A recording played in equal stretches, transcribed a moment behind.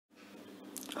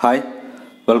Hi,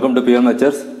 welcome to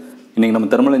pmlectures. இன்னைக்கு நம்ம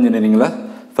thermal engineeringல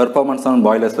performance on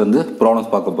boilers வந்து problems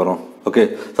பார்க்க போறோம். Okay,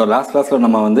 so last classல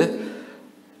நம்ம வந்து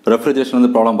refrigeration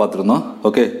வந்து problem பார்த்திருந்தோம்.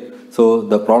 Okay, so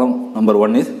the problem number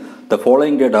 1 is the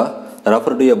following data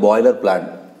refer to a boiler plant.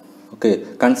 Okay,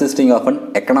 consisting of an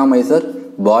economizer,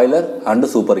 boiler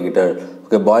and superheater.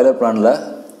 Okay, boiler plantல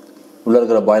உள்ள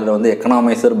இருக்கிற boiler வந்து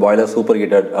economiser, boiler, super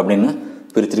heater அப்படின்னு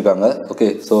பிரிச்சிருக்காங்க. Okay,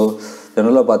 so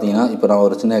ஜெனரலாக பார்த்தீங்கன்னா இப்போ நான்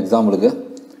ஒரு சின்ன எக்ஸாம்பிளுக்கு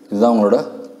இதுதான் உங்களோட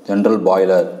ஜென்ரல்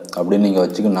பாய்லர் அப்படின்னு நீங்கள்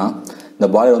வச்சுக்கின்னா இந்த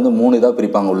பாய்லர் வந்து 3 இதாக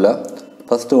பிரிப்பாங்க உள்ள.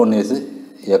 ஃபஸ்ட்டு ஒன் இஸ்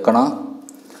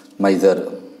எக்கனாமைசர்,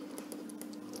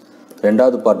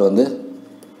 ரெண்டாவது பார்ட் வந்து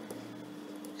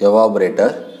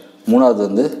எவாபரேட்டர், மூணாவது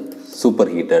வந்து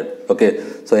சூப்பர் ஹீட்டர். ஓகே,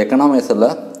 ஸோ எக்கனாமைசரில்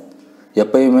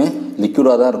எப்பயுமே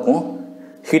லிக்விடாக தான் இருக்கும்,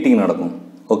 ஹீட்டிங் நடக்கும்.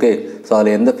 ஓகே, ஸோ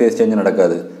அதில் எந்த ஃபேஸ் சேஞ்சும்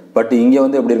நடக்காது. பட் இங்கே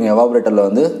வந்து எப்படி இருக்கும், எவாபரேட்டரில்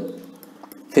வந்து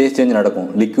ஃபேஸ் சேஞ்ச் நடக்கும்,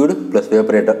 லிக்விட் ப்ளஸ்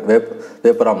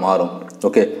வேப்பராக மாறும்.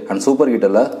 ஓகே, அண்ட் சூப்பர்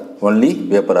ஹீட்டரில் ஒன்லி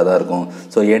வேப்பராக தான் இருக்கும்.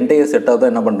 ஸோ என்டையர் செட்டாக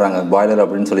தான் என்ன பண்ணுறாங்க பாய்லர்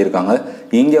அப்படின்னு சொல்லியிருக்காங்க.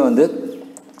 இங்கே வந்து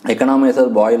எக்கனாமைசர்,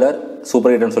 பாய்லர்,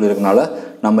 சூப்பர் ஹீட்டர்னு சொல்லியிருக்கனால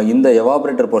நம்ம இந்த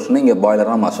எவாபரேட்டர் போர்ஷனை இங்கே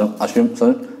பாய்லராக நம்ம அஸ்யூம்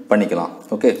பண்ணிக்கலாம்.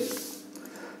 Okay,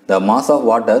 the mass of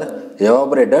water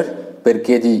evaporator per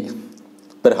KG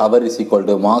per hour is equal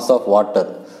to mass of water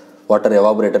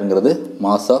evaporatorங்கிறது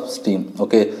mass of steam.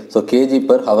 Okay, so kg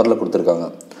per hourல கொடுத்துருக்காங்க.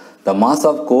 the mass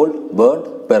of coal burned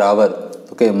per hour.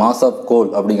 Okay, mass of coal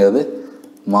அப்படிங்கிறது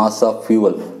mass of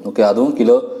fuel. Okay, அதுவும்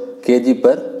kg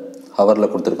per hourல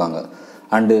கொடுத்துருக்காங்க.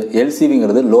 And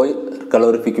LCVங்கிறது low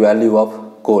calorific value of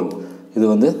coal. இது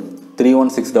வந்து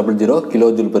 31600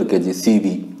 kilojoule per kg CV.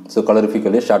 So calorific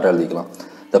value ஷார்ட்டாக எழுதிக்கலாம்.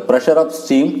 the pressure of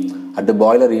steam at the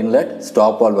boiler inlet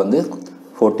stop valve வந்து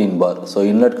 14 bar. So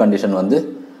inlet condition வந்து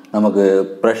நமக்கு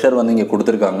pressure வந்து இங்கே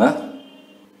கொடுத்துருக்காங்க.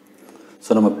 ஸோ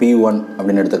நம்ம P1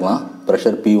 அப்படின்னு எடுத்துக்கலாம்.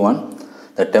 Pressure P1.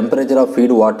 The temperature of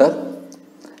feet water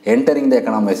entering the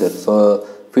economiser. So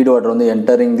feet water வந்து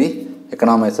என்டரிங் தி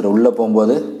எக்கனாமைசர் உள்ளே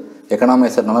போகும்போது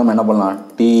எக்கனாமைசர்னால நம்ம என்ன பண்ணலாம்,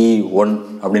 TE1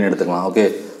 அப்படின்னு எடுத்துக்கலாம். ஓகே,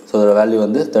 ஸோ அதோட வேல்யூ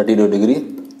வந்து 32 degree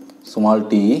small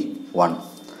TE1.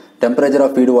 Temperature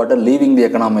of feet water leaving the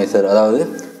economiser, அதாவது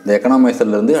இந்த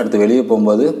எக்கனாமைசர்லேருந்து அடுத்து வெளியே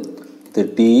போகும்போது இது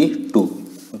TE2.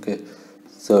 ஓகே,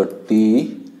 ஸோ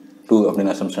TE2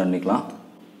 அப்படின்னு அசம்ஷன் பண்ணிக்கலாம்.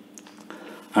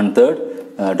 And third,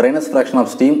 dryness fraction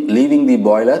of steam leaving the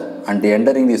boiler and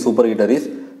entering the super heater is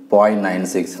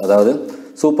 0.96. அதாவது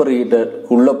சூப்பர் ஹீட்டர்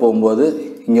உள்ளே போகும்போது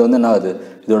இங்கே வந்து என்ன ஆகுது,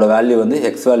 இதோட வேல்யூ வந்து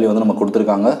எக்ஸ் வேல்யூ வந்து நம்ம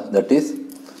கொடுத்துருக்காங்க, that is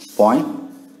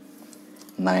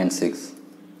 0.96.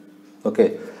 Okay,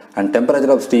 and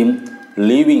temperature of steam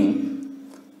leaving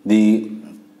the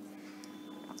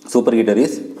super heater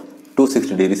is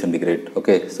 260 degree centigrade.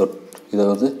 Okay, so இது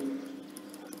வந்து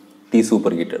T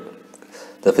superheated.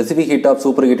 The specific heat of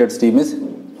superheated steam is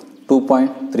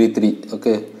 2.33.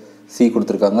 Okay, C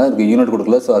கொடுத்துருக்காங்க, இதுக்கு யூனிட்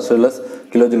கொடுக்கல. So as well as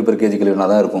kilojoule per kg கிலோனா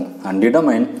தான் இருக்கும். And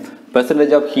determine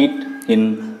percentage of heat in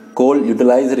coal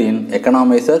utilized in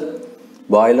economizer,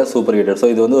 boiler, superheater. So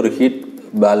இது வந்து ஒரு heat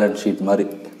balance sheet மாதிரி,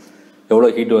 எவ்வளோ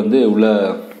ஹீட் வந்து உள்ள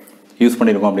யூஸ்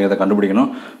பண்ணியிருக்கோம் அப்படிங்கிறத கண்டுபிடிக்கணும்.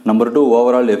 நம்பர் 2,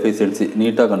 ஓவரால் எஃபிஷியன்சி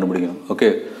நீட்டாக கண்டுபிடிக்கணும். ஓகே,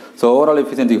 ஸோ ஓவரால்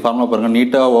எஃபிஷியன்சிக்கு ஃபார்முலா பாருங்கள்.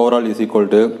 நீட்டாக overall is equal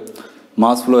to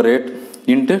mass flow rate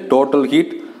into total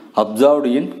heat observed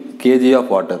in KG of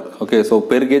water. Okay, so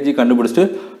per KG கண்டுபிடிச்சிட்டு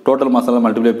டோட்டல் மாஸெல்லாம்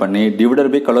மல்டிப்ளை பண்ணி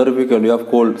divided by calorific value of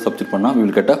goal substitute பண்ணால் we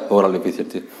will get overall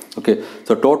efficiency. Okay,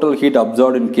 so total heat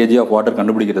observed in KG of water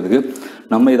கண்டுபிடிக்கிறதுக்கு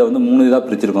நம்ம இதை வந்து 3 இதாக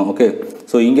பிரிச்சிருக்கோம். Okay,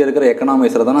 so இங்கே இருக்கிற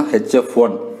எக்கனாமைசர் தானே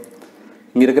HF1,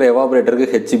 இங்கே இருக்கிற எவாபரேட்டருக்கு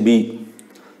HB,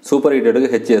 super ஹீட்டருக்கு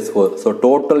HS4. So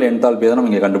total enthalpy தான் நம்ம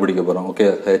இங்கே கண்டுபிடிக்க போகிறோம். ஓகே,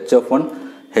 HF1,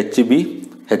 HB,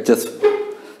 HS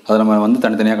அதை நம்ம வந்து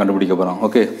தனித்தனியாக கண்டுபிடிக்க போகிறோம்.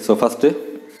 Okay, so first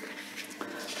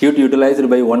heat utilised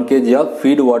by 1 kg of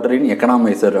feet water in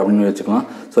economiser அப்படின்னு வச்சுக்கலாம்.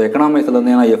 ஸோ எக்கனாமைசர்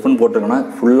வந்து ஏன்னா எஃப்னு போட்டிருக்கேன்னா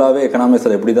ஃபுல்லாகவே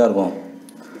எக்கனாமைசர் எப்படி தான் இருக்கும்,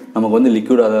 நமக்கு வந்து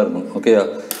லிக்விடாக தான் இருக்கும். ஓகே,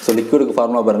 ஸோ லிக்விடுக்கு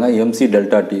ஃபார்முலா பாருங்கள், MC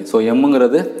டெல்டா T. ஸோ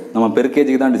எம்ங்கிறது நம்ம பெர்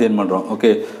கேஜிக்கு தான் டிசைன் பண்ணுறோம்.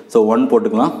 ஓகே, ஸோ 1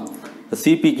 போட்டுக்கலாம்.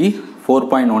 சிபிக்கு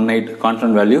 4.18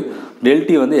 கான்ஸ்டன்ட் வேல்யூ.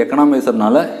 டெல்டி வந்து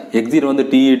எக்கனாமைசர்னால எக்ஸிட் வந்து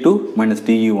TE2 மைனஸ்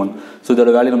TE1. ஸோ இதோட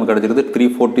வேல்யூ நமக்கு கிடைச்சிருக்கு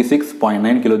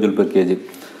 346.9 kilojoule per KG.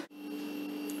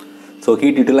 So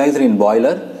heat utilised in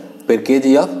boiler per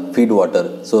KG of feet water.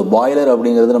 So boiler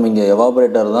அப்படிங்கிறது நம்ம இங்கே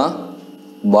எவாபரேட்டர் தான்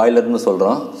பாய்லர்னு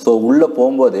சொல்கிறோம். ஸோ உள்ளே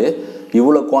போகும்போது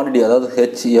இவ்வளோ குவான்டிட்டி, அதாவது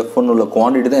HF1 உள்ள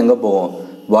குவான்டிட்டி தான் எங்கே போகும்,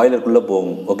 பாய்லருக்குள்ளே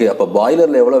போகும். ஓகே, அப்போ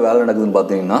பாய்லரில் எவ்வளோ வேலை நடக்குதுன்னு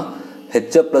பார்த்தீங்கன்னா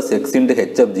HF plus X into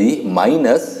HFG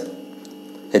minus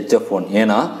HF1.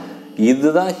 ஏன்னா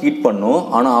இதுதான் ஹீட் பண்ணும்,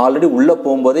 ஆனால் ஆல்ரெடி உள்ளே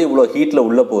போகும்போதே இவ்வளோ ஹீட்டில்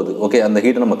உள்ளே போகுது. ஓகே, அந்த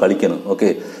ஹீட்டை நம்ம கழிக்கணும். ஓகே,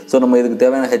 ஸோ நம்ம இதுக்கு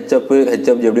தேவையான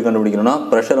HFG எப்படி கண்டுபிடிக்கணும்னா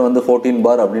ப்ரெஷர் வந்து 14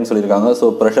 bar அப்படின்னு சொல்லியிருக்காங்க. ஸோ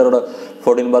ப்ரெஷரோட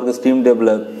 14 barக்கு ஸ்டீம்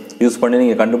டேபிளை யூஸ் பண்ணி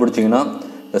நீங்கள் கண்டுபிடிச்சிங்கன்னா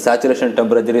the saturation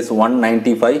temperature is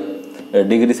 195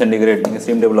 degree centigrade. நீங்கள்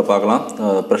steam table பார்க்கலாம்.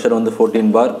 Pressure வந்து 14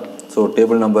 bar. So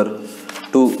table number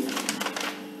 2.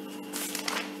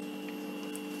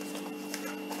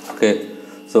 Okay.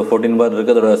 So 14 bar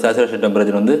இருக்கு. அதோட saturation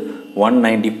temperature வந்து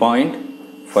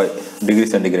 190.5 degree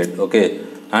centigrade. Okay.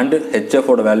 And HF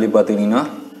ஓட வேல்யூ பார்த்தீங்கன்னா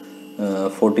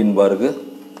 14 பாருக்கு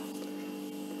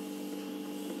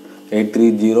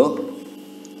 830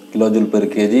 kilojoule per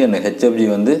kg and HFG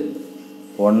வந்து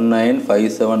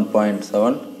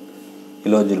 1957.7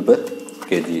 kilojoule per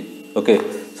kg. Okay.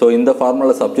 So இந்த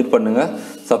ஃபார்முலா சப்ஸ்டிட்யூட் பண்ணுங்க.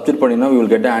 சப்ஸ்டிட்யூட் பண்ணினா we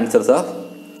will get the answers of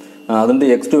அது வந்து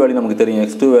x2 வேல்யூ நமக்கு தெரியும்.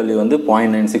 x2 வேல்யூ வந்து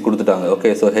 0.96 கொடுத்துட்டாங்க. ஓகே.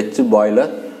 ஸோ ஹெச்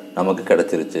பாய்லர் நமக்கு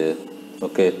கிடச்சிருச்சு.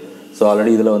 ஓகே. ஸோ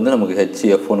ஆல்ரெடி இதில் வந்து நமக்கு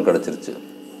HF1 கிடச்சிருச்சு.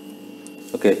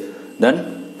 Okay. Then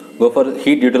go for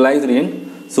heat utilized in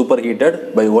superheated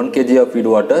by 1 kg of feed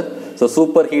water. So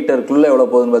super ஹீட்டருக்குள்ளே எவ்வளோ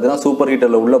போகுதுன்னு பார்த்தீங்கன்னா சூப்பர்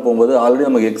ஹீட்டரில் உள்ளே போகும்போது ஆல்ரெடி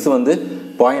நமக்கு எக்ஸ் வந்து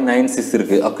 0.96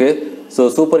 இருக்குது. ஓகே. ஸோ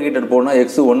சூப்பர் ஹீட்டர் போனால்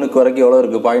எக்ஸ் 1க்கு வரைக்கும் எவ்வளோ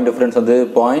இருக்குது? பாயிண்ட் டிஃப்ரென்ஸ் வந்து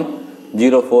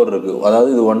 0.04 இருக்குது. அதாவது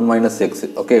இது 1 - x.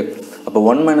 ஓகே. அப்போ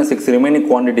 1 - x ரிமைனிங்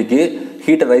குவான்டிட்டிக்கு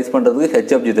ஹீட்டை ரைஸ் பண்ணுறதுக்கு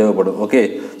ஹெச்எஃப்ஜி தேவைப்படும். ஓகே.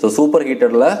 ஸோ சூப்பர்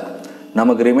ஹீட்டரில்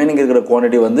நமக்கு ரிமைனிங் இருக்கிற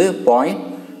குவான்டிட்டி வந்து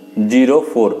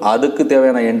 0.04. அதுக்கு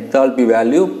தேவையான enthalpy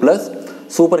value plus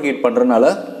super heat பண்ணுறதுனால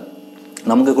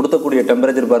நமக்கு கொடுத்தக்கூடிய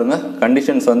டெம்பரேச்சர் பாருங்கள்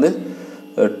கண்டிஷன்ஸ் வந்து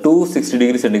 260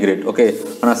 டிகிரி சென்டிகிரேட். ஓகே.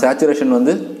 ஆனால் சேச்சுரேஷன்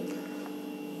வந்து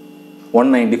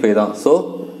 195 தான். ஸோ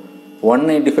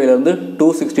 195லேருந்து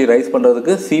 260 ரைஸ்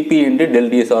பண்ணுறதுக்கு சிபி இன்ட்டு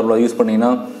டெல்டிஎஸ் ஃபார்முலா யூஸ்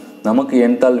பண்ணிங்கன்னா நமக்கு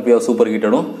என்தால்பி ஆஃப் சூப்பர்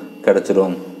ஹீட்டடும்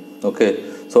கிடச்சிரும். ஓகே.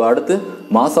 ஸோ அடுத்து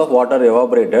mass of water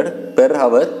evaporated per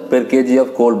hour per KG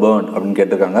of goal burn அப்படின்னு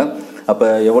கேட்டிருக்காங்க. அப்போ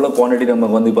எவ்வளோ குவான்டிட்டி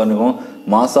நமக்கு வந்து பண்ணுவோம்?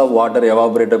 Mass of water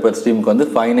evaporated per ஸ்டீமுக்கு வந்து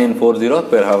 5940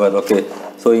 பெர் ஹவர். ஓகே.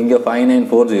 ஸோ இங்கே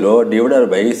 5940 டிவைடட்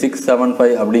பை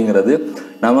 675 அப்படிங்கிறது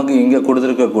நமக்கு இங்கே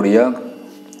கொடுத்துருக்கக்கூடிய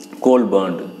கோல்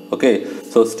பர்ன்டு. ஓகே.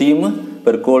 ஸோ ஸ்டீமு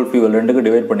பெர் கோல் ஃபியூவல் ரெண்டுக்கு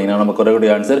டிவைட் பண்ணிங்கன்னா நமக்கு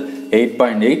வரக்கூடிய ஆன்சர்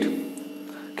 8.8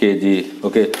 kg.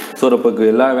 ஓகே. ஸோ இப்போ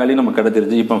எல்லா வேல்யூம் நமக்கு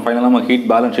கிடச்சிருச்சு. இப்போ ஃபைனலாக நம்ம ஹீட்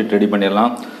பேலன்ஸ் ஷீட் ரெடி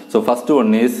பண்ணிடலாம். So first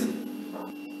one is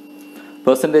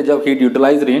percentage of heat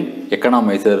utilized in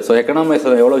economizer. So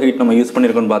economiser எவ்வளோ ஹீட் நம்ம யூஸ்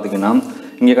பண்ணியிருக்கோன்னு பார்த்தீங்கன்னா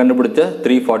இங்கே கண்டுபிடிச்ச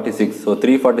 346. ஸோ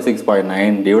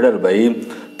 346.9 டிவைடட் பை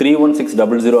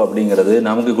 31600 அப்படிங்கிறது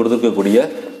நமக்கு கொடுத்துருக்கக்கூடிய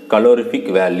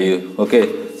calorific value. Okay.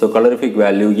 So calorific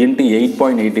value into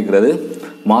 8.8ங்கிறது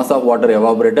mass of water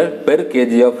evaporated per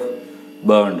KG of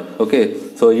burnt. Okay.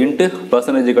 So into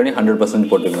பர்சன்டேஜுக்காண்டி 100%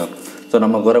 போட்டுங்க. So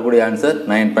நமக்கு வரக்கூடிய ஆன்சர்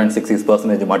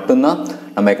 9.66% மட்டும்தான்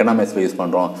நம்ம எக்கனாமிக்ஸில் யூஸ்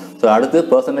பண்ணுறோம். ஸோ அடுத்து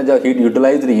percentage of heat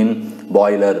utilised in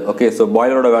boiler. Okay. So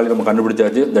பாய்லரோட value நம்ம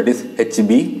கண்டுபிடிச்சாச்சு. That is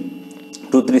HB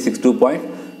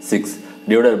 2362.6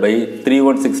 divided by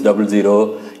 31600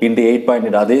 into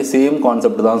 8.8. அதே சேம்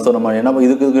கான்செப்ட் தான். ஸோ நம்ம என்ன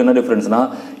இதுக்கு என்ன டிஃப்ரென்ஸ்னா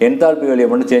என்தால்பி வேல்யூ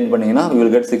மட்டும் சேஞ்ச் பண்ணிங்கன்னா we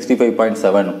will get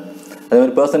 65.7. அதே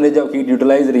மாதிரி percentage of heat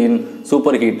utilised in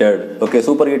super heated. Okay.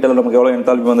 Super ஹீட்டரில் நமக்கு எவ்வளோ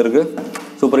என்தால்பி வந்திருக்கு?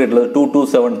 சூப்பர் ஹீட்டில்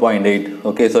 227.8.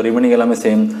 ஓகே. ஸோ ரிமைனிங் எல்லாமே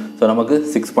சேம். ஸோ நமக்கு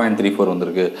 6.34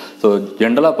 வந்திருக்கு. ஸோ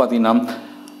ஜென்ரலாக பார்த்தீங்கன்னா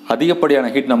அதிகப்படியான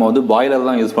ஹீட் நம்ம வந்து பாய்லர்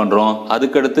தான் யூஸ் பண்ணுறோம்.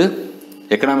 அதுக்கடுத்து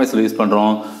எக்கனாமிக்ஸில் யூஸ்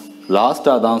பண்ணுறோம்.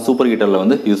 லாஸ்ட்டாக தான் சூப்பர் ஹீட்டரில்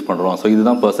வந்து யூஸ் பண்ணுறோம். ஸோ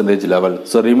இதுதான் பர்சன்டேஜ் லெவல்.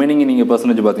 ஸோ ரிமைனிங் நீங்கள்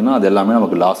பர்சன்டேஜ் பார்த்தீங்கன்னா அது எல்லாமே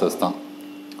நமக்கு லாஸஸ் தான்.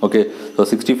 ஓகே. ஸோ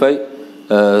 65,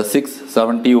 6,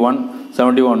 71,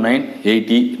 71.9,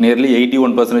 80, நியர்லி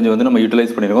 81% வந்து நம்ம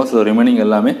யூட்டிலைஸ் பண்ணியிருக்கோம். ஸோ ரிமைனிங்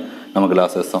எல்லாமே நமக்கு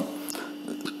லாஸஸ் தான்.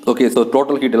 ஓகே. ஸோ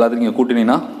டோட்டல் ஹீட் எல்லாத்தையும் நீங்கள்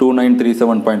கூட்டினீங்கன்னா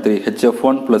 2937.3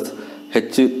 HF1 plus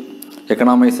H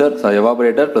economiser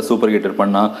evaporator plus super heater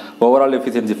பண்ணால் ஓவரால்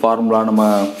எஃபிஷியன்சி ஃபார்முலா நம்ம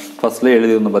ஃபஸ்ட்லேயே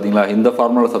எழுதியிருந்தோம் பார்த்தீங்களா? இந்த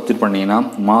ஃபார்முலாவில் சப்ஸ்டிட் பண்ணிங்கன்னா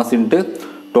mass into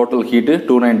total heat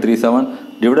 2937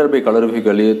 divided by calorific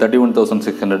value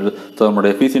 31,600. So நம்மளோட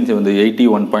எஃபிஷியன்சி வந்து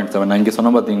 81.7. நான் இங்கே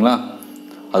சொன்ன பார்த்தீங்களா?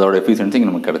 அதோட எஃபிஷியன்சி இங்கே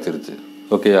நமக்கு கிடச்சிருச்சு.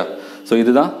 ஓகேயா? ஸோ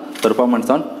இதுதான்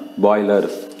performance on boiler.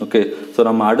 Okay. So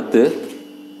நம்ம அடுத்து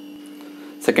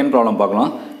செகண்ட் ப்ராப்ளம்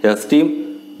பார்க்கலாம். A steam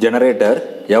generator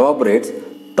evaporates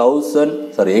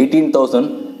 18,000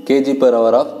 kg per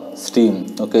hour of steam.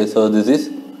 Okay, so this is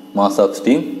mass of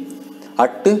steam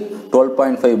at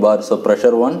 12.5 bar. So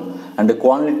pressure 1 and the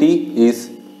quantity is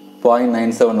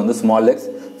 0.97 on the small x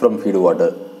from feed water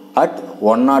at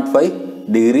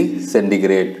 105 degree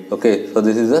centigrade. Okay, so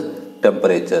this is the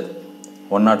temperature.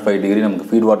 105 degree நமக்கு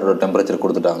feed water temperature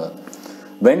கொடுத்துட்டாங்க.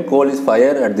 When coal is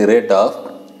fired at the rate of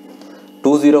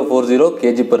 2040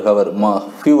 kg per hour,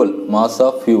 mass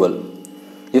of fuel.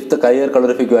 If the higher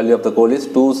calorific value of the coal is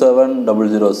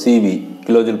 2700 CV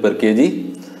kilojoule per kg,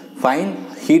 find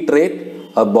heat rate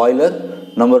of boiler.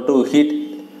 Number 2, heat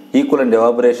equivalent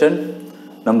evaporation.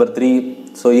 Number 3,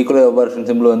 so equivalent evaporation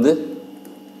symbol வந்து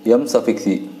M suffix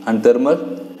E and thermal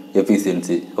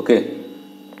efficiency. Okay.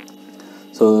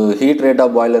 So so heat rate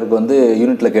of பாய்லருக்கு வந்து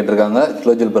யூனிட்டில் கேட்டிருக்காங்க,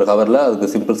 kilojoule per ஹவரில். அதுக்கு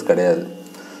symbols கிடையாது.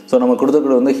 So நம்ம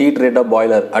கொடுத்துருக்கிறது வந்து heat rate of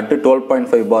boiler at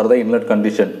 12.5 bar தான் இன்லெட்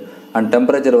கண்டிஷன் அண்ட்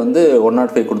டெம்பரேச்சர் வந்து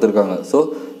 105 கொடுத்துருக்காங்க.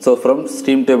 ஸோ ஃப்ரம்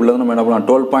ஸ்டீம் டேபிள் வந்து நம்ம என்ன பண்ணலாம்,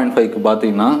 12.5க்கு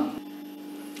பார்த்தீங்கன்னா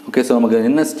ஓகே. ஸோ நமக்கு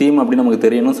என்ன ஸ்டீம் அப்படின்னு நமக்கு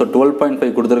தெரியணும். ஸோ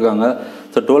 12.5 கொடுத்துருக்காங்க.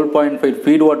 ஸோ 12.5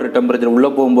 ஃபீட் வாட்டர் டெம்பரேச்சர் உள்ளே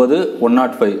போகும்போது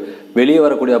 105, வெளியே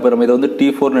வரக்கூடிய அப்போ நம்ம இதை வந்து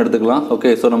T4ன்னு எடுத்துக்கலாம். ஓகே.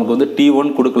 ஸோ நமக்கு வந்து T1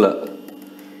 கொடுக்கல.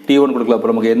 அப்போ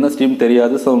நமக்கு என்ன ஸ்டீம்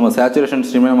தெரியாது. ஸோ நம்ம சேச்சுரேஷன்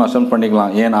ஸ்டீமே நம்ம அசம்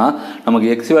பண்ணிக்கலாம். ஏன்னா நமக்கு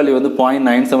எக்ஸ் வேல்யூ வந்து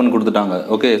 0.97 கொடுத்துட்டாங்க.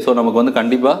 ஓகே. ஸோ நமக்கு வந்து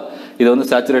கண்டிப்பாக இது வந்து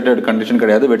சேச்சுரேட்டட் கண்டிஷன்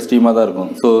கிடையாது, வெட் ஸ்டீமாக தான்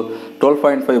இருக்கும். ஸோ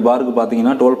 12.5 பாருக்கு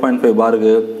பார்த்தீங்கன்னா 12.5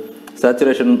 பாருக்கு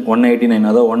சேச்சுரேஷன் 189,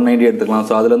 அதாவது 190 எடுத்துக்கலாம்.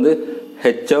 ஸோ அதுலேருந்து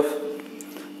HF,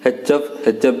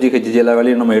 HFG, HG எல்லா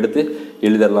வேலையும் நம்ம எடுத்து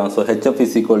எழுதிடலாம். So HF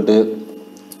is equal to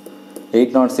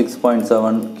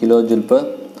 806.7 kilojoule per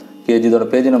kg. இதோட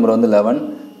பேஜ் நம்பர் வந்து 11.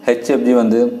 HFG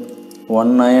வந்து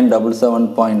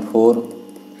 1977.4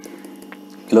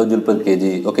 kilojoule per kg.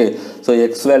 Okay. So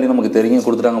X value நமக்கு தெரியும்,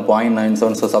 கொடுத்துட்டாங்க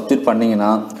 0.97. ஸோ சப்ஸ்டிட்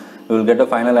பண்ணிங்கன்னா we will get a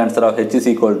final answer of H is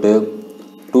equal to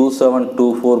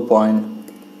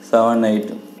 2724.78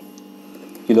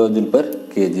 kilojoule per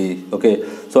kg. Okay.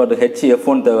 So அது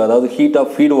HF1 தேவை, அதாவது ஹீட்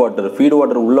ஆஃப் ஃபீட்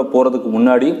வாட்டர் உள்ளே போகிறதுக்கு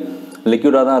முன்னாடி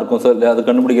லிக்விடாக தான் இருக்கும். ஸோ அது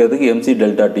கண்டுபிடிக்கிறதுக்கு MC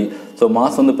delta T. So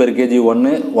mass வந்து பெர் கேஜி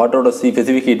 1, வாட்டரோட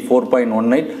ஸ்பெசிஃபிக் ஹீட்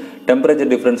 4.18,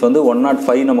 டெம்பரேச்சர் டிஃப்ரென்ஸ் வந்து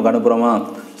 105 நமக்கு அனுப்புகிறோமா.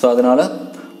 ஸோ அதனால்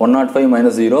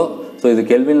 105 - 0. ஸோ இது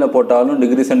கெல்வினில் போட்டாலும்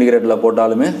டிகிரி சென்டிகிரேட்டில்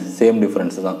போட்டாலுமே சேம்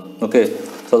டிஃப்ரென்ஸ் தான். ஓகே.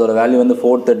 ஸோ அதோட வேல்யூ வந்து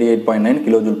 438.9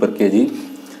 kilojoule per kg.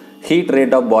 Heat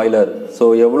rate of boiler. So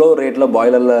எவ்வளோ ரேட்டில்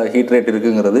பாய்லரில் ஹீட் ரேட்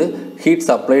இருக்குங்கிறது ஹீட்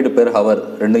சப்ளைடு பெர் ஹவர்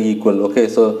ரெண்டும் equal. Okay.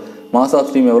 So mass of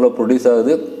steam எவ்வளோ ப்ரொடியூஸ்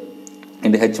ஆகுது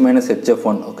இந்த H -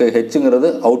 HF1. ஓகே. ஹெச்ங்கிறது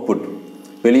அவுட்புட்,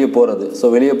 வெளியே போகிறது. ஸோ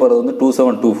வெளியே போகிறது வந்து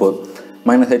 2724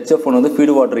 மைனஸ் HF1 வந்து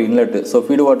feed water inlet. So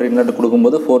feed water inlet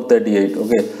கொடுக்கும்போது 438.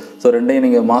 ஓகே. ஸோ ரெண்டையும்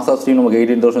நீங்கள் மாஸ் ஆஃப் ஸ்டீம் நமக்கு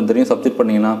 18,000 தெரியும், சப்ஸ்டிட்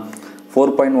பண்ணிங்கன்னா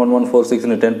 4.1146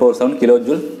 × 10⁻⁷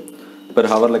 கிலோஜூல் பெர்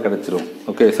ஹவரில் கிடச்சிரும்.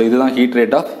 ஓகே. ஸோ இதுதான் heat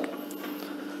rate of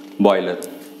boiler.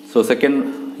 So second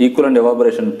equivalent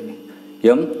evaporation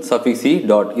M(E)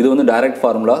 dot. இது வந்து direct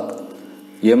formula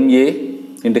MA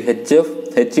 × HF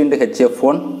H ×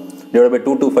 HF1 divide by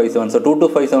 2257. So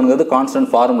 2257ங்கிறது constant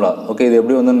formula. Okay. இது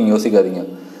எப்படி வந்து நீங்கள் யோசிக்காதீங்க.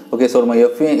 ஓகே. ஸோ நம்ம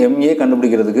MA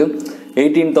கண்டுபிடிக்கிறதுக்கு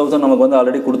 18,000 நமக்கு வந்து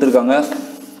ஆல்ரெடி கொடுத்துருக்காங்க.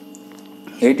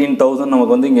 18,000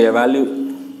 நமக்கு வந்து இங்கே வேல்யூ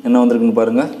என்ன வந்திருக்குன்னு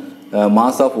பாருங்கள்,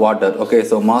 mass of water. Okay.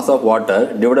 So mass of water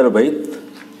divided by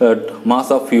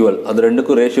mass of fuel, அது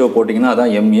ரெண்டுக்கும் ரேஷியோ போட்டிங்கன்னா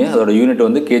அதான் MA. அதோட யூனிட்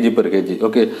வந்து kg per kg.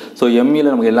 Okay. So MAல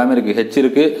நமக்கு எல்லாமே இருக்குது, H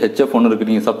இருக்குது, HF1 இருக்குது.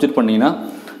 நீங்கள் சப்ஸ்டிட் பண்ணிங்கன்னா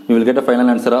you will get a final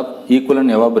answer of equivalent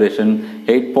evaporation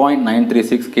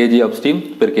 8.936 kg of steam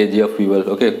per kg of fuel.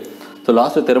 Okay. So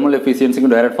last thermal efficiency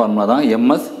direct formula தான்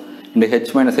MS into H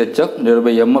minus HF divided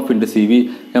by MF into CV.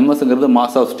 MS ங்கிறது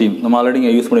mass of steam, நம்ம already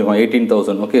இங்கே use பண்ணிருக்கோம்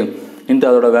 18,000. Okay. into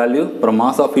அதோட value அப்புறம்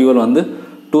mass of fuel வந்து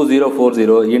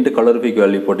 2040 into calorific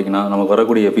value போட்டிங்கன்னா நமக்கு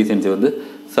வரக்கூடிய எஃபிஷியன்சி வந்து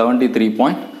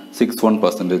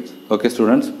 73.61%. Okay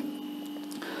students.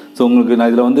 ஸோ உங்களுக்கு நான்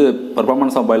இதில் வந்து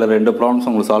பர்ஃபார்மன்ஸ் ஆஃப் பாய்லர் 2 ப்ராப்ளம்ஸ்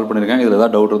உங்களுக்கு சால்வ் பண்ணியிருக்கேன். இதில்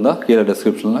ஏதாவது டவுட் இருந்தால் கீழே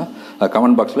டிஸ்கிரிப்ஷனில்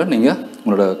கமெண்ட் பாக்ஸில் நீங்கள்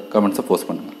உங்களோட கமெண்ட்ஸை போஸ்ட்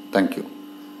பண்ணுங்கள். தேங்க்யூ.